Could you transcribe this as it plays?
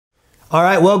All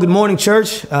right, well, good morning,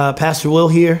 church. Pastor Wil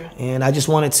here, and I just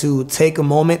wanted to take a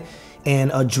moment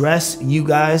and address you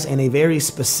guys in a very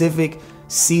specific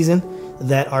season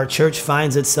that our church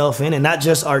finds itself in, and not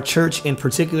just our church in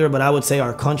particular, but I would say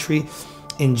our country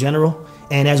in general.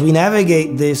 And as we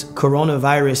navigate this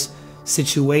coronavirus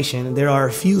situation, there are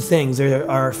a few things, there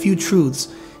are a few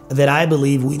truths that I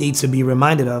believe we need to be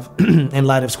reminded of in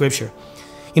light of Scripture.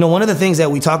 You know, one of the things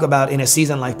that we talk about in a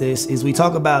season like this is we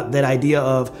talk about that idea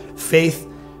of faith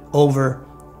over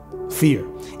fear.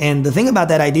 And the thing about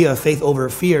that idea of faith over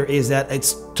fear is that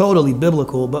it's totally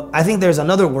biblical, but I think there's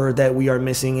another word that we are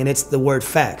missing, and it's the word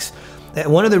facts.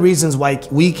 One of the reasons why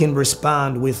we can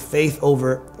respond with faith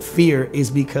over fear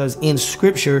is because in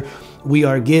Scripture, we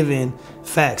are given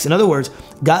facts. In other words,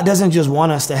 God doesn't just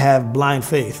want us to have blind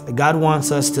faith. God wants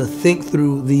us to think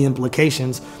through the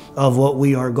implications of what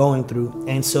we are going through.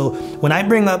 And so when I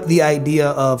bring up the idea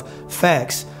of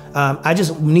facts, I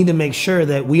just need to make sure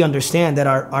that we understand that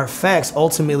our facts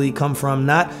ultimately come from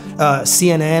not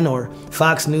CNN or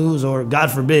Fox News or,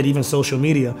 God forbid, even social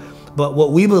media. But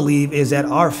what we believe is that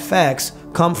our facts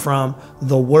come from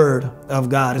the Word of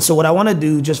God. And so what I want to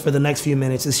do just for the next few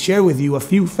minutes is share with you a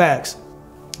few facts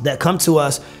that come to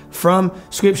us from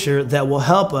Scripture that will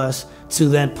help us to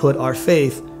then put our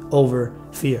faith over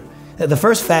fear. The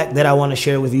first fact that I want to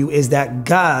share with you is that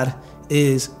God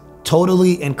is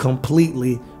totally and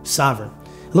completely sovereign.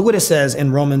 Look what it says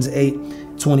in Romans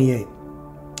 8:28.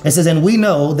 It says, "And we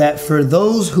know that for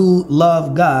those who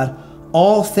love God,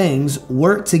 all things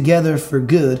work together for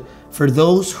good for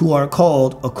those who are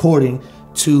called according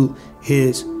to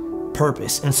his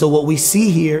purpose." And so what we see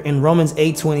here in Romans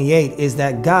 8:28 is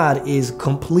that God is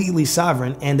completely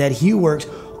sovereign and that he works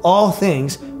all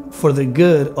things for the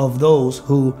good of those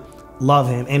who love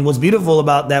him. And what's beautiful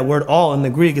about that word all in the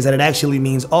Greek is that it actually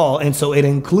means all. And so it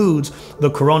includes the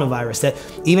coronavirus, that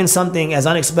even something as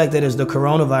unexpected as the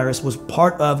coronavirus was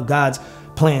part of God's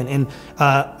plan. And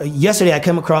yesterday I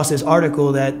came across this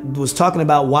article that was talking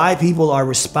about why people are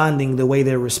responding the way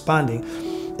they're responding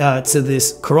to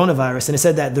this coronavirus. And it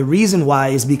said that the reason why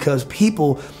is because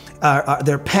people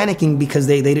they're panicking because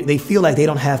they feel like they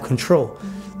don't have control.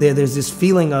 There's this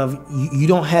feeling of you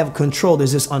don't have control.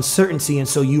 There's this uncertainty. And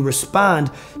so you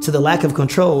respond to the lack of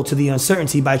control, to the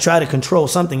uncertainty by trying to control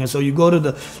something. And so you go to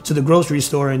the grocery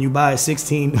store and you buy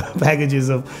 16 packages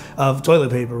of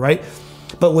toilet paper, right?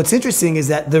 But what's interesting is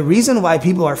that the reason why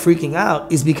people are freaking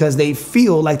out is because they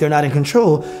feel like they're not in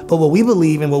control. But what we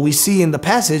believe and what we see in the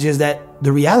passage is that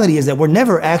the reality is that we're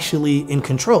never actually in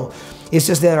control. It's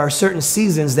just that there are certain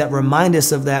seasons that remind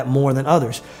us of that more than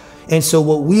others. And so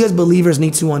what we as believers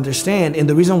need to understand, and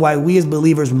the reason why we as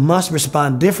believers must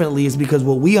respond differently, is because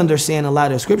what we understand in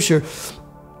light of Scripture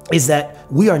is that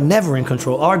we are never in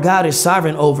control. Our God is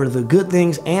sovereign over the good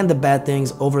things and the bad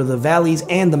things, over the valleys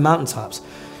and the mountaintops.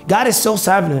 God is so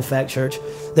sovereign, in fact, church,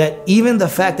 that even the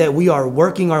fact that we are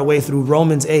working our way through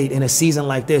Romans 8 in a season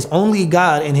like this, only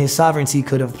God in his sovereignty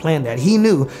could have planned that. He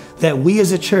knew that we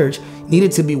as a church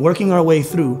needed to be working our way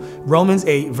through Romans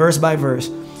 8 verse by verse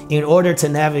in order to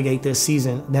navigate this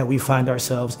season that we find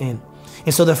ourselves in.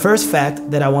 And so the first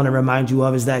fact that I want to remind you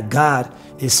of is that God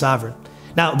is sovereign.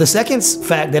 Now, the second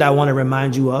fact that I want to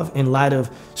remind you of in light of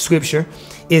Scripture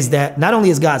is that not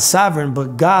only is God sovereign,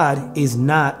 but God is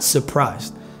not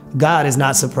surprised. God is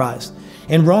not surprised.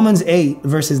 In Romans 8,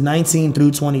 verses 19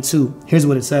 through 22, here's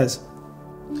what it says.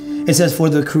 It says, "For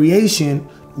the creation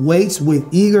waits with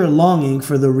eager longing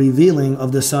for the revealing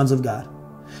of the sons of God.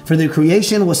 For the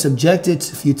creation was subjected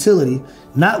to futility,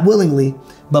 not willingly,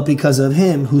 but because of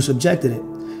him who subjected it,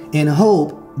 in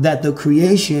hope that the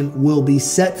creation will be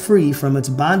set free from its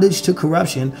bondage to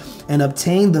corruption and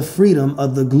obtain the freedom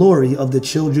of the glory of the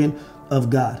children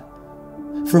of God.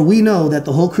 For we know that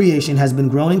the whole creation has been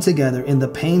groaning together in the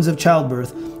pains of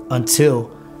childbirth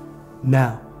until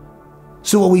now."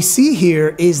 So what we see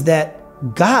here is that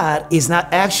God is not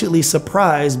actually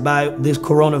surprised by this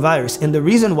coronavirus. And the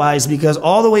reason why is because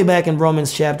all the way back in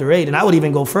Romans chapter 8, and I would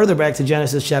even go further back to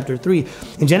Genesis chapter 3.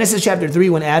 In Genesis chapter 3,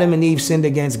 when Adam and Eve sinned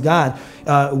against God,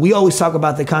 we always talk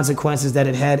about the consequences that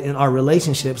it had in our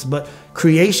relationships, but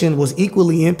creation was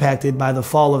equally impacted by the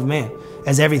fall of man,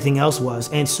 as everything else was.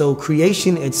 And so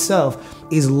creation itself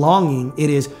is longing.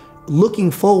 It is looking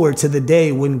forward to the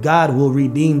day when God will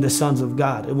redeem the sons of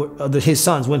God, his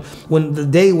sons, when the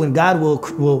day when God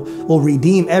will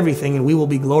redeem everything and we will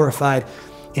be glorified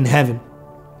in heaven.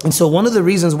 And so one of the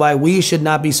reasons why we should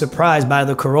not be surprised by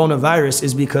the coronavirus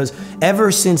is because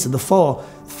ever since the fall,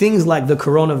 things like the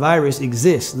coronavirus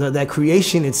exist, that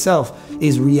creation itself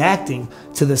is reacting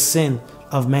to the sin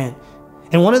of man.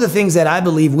 And one of the things that I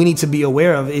believe we need to be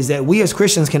aware of is that we as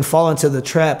Christians can fall into the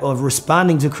trap of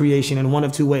responding to creation in one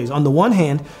of two ways. On the one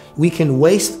hand, we can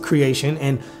waste creation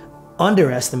and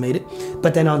underestimate it.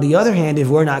 But then on the other hand, if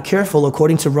we're not careful,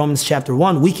 according to Romans chapter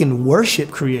 1, we can worship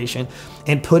creation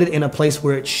and put it in a place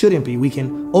where it shouldn't be. We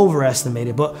can overestimate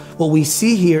it. But what we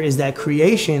see here is that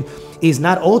creation is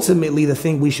not ultimately the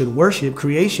thing we should worship.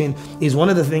 Creation is one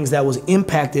of the things that was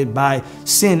impacted by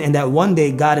sin, and that one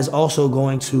day God is also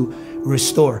going to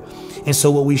restore. And so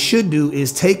what we should do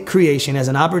is take creation as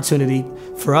an opportunity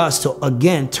for us to,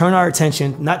 again, turn our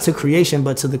attention not to creation,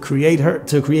 but to the creator,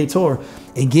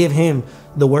 and give him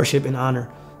the worship and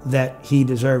honor that he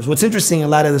deserves. What's interesting in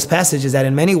light of this passage is that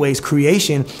in many ways,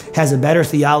 creation has a better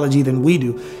theology than we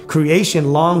do.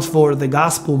 Creation longs for the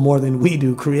gospel more than we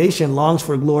do. Creation longs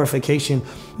for glorification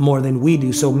more than we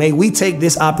do. So may we take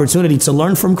this opportunity to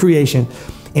learn from creation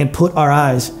and put our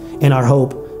eyes and our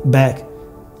hope back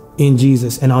in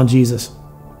Jesus and on Jesus.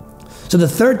 So the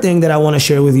third thing that I want to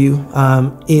share with you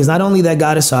is not only that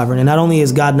God is sovereign, and not only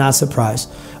is God not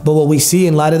surprised, but what we see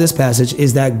in light of this passage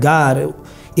is that God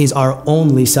is our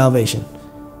only salvation.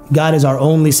 God is our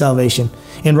only salvation.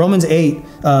 In Romans 8,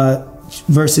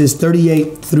 verses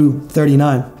 38 through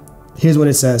 39, here's what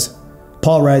it says.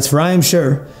 Paul writes, "For I am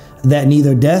sure that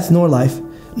neither death nor life,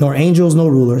 nor angels nor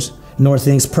rulers, nor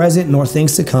things present nor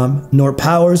things to come, nor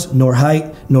powers, nor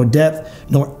height, nor depth,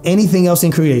 nor anything else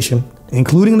in creation,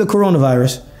 including the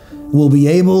coronavirus, will be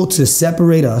able to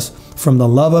separate us from the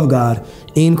love of God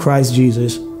in Christ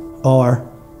Jesus, our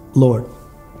Lord."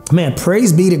 Man,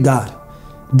 praise be to God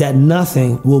that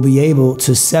nothing will be able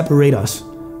to separate us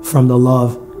from the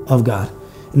love of God.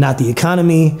 Not the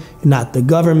economy, not the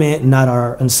government, not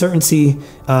our uncertainty,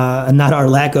 not our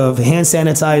lack of hand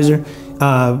sanitizer,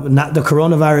 not the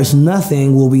coronavirus.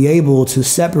 Nothing will be able to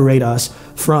separate us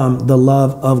from the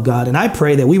love of God. And I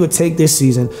pray that we would take this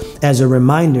season as a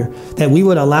reminder, that we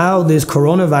would allow this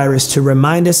coronavirus to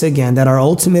remind us again that our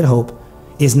ultimate hope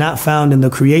is not found in the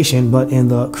creation, but in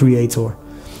the Creator.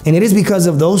 And it is because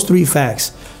of those three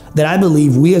facts that I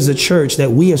believe we as a church,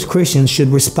 that we as Christians should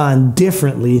respond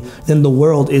differently than the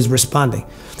world is responding.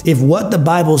 If what the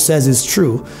Bible says is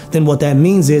true, then what that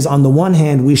means is, on the one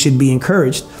hand, we should be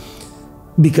encouraged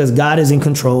because God is in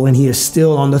control and he is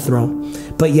still on the throne.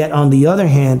 But yet on the other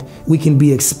hand, we can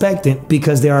be expectant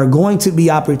because there are going to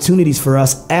be opportunities for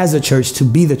us as a church to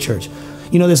be the church.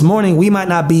 You know, this morning we might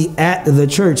not be at the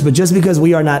church, but just because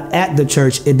we are not at the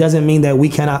church, it doesn't mean that we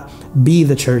cannot be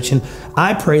the church. And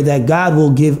I pray that God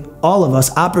will give all of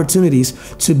us opportunities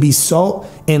to be salt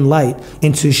and light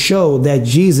and to show that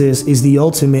Jesus is the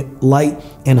ultimate light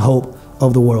and hope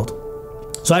of the world.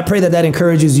 So I pray that that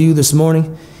encourages you this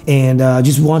morning. And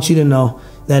just want you to know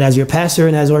that as your pastor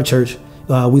and as our church,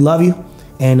 we love you,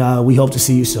 and we hope to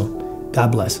see you soon.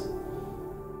 God bless.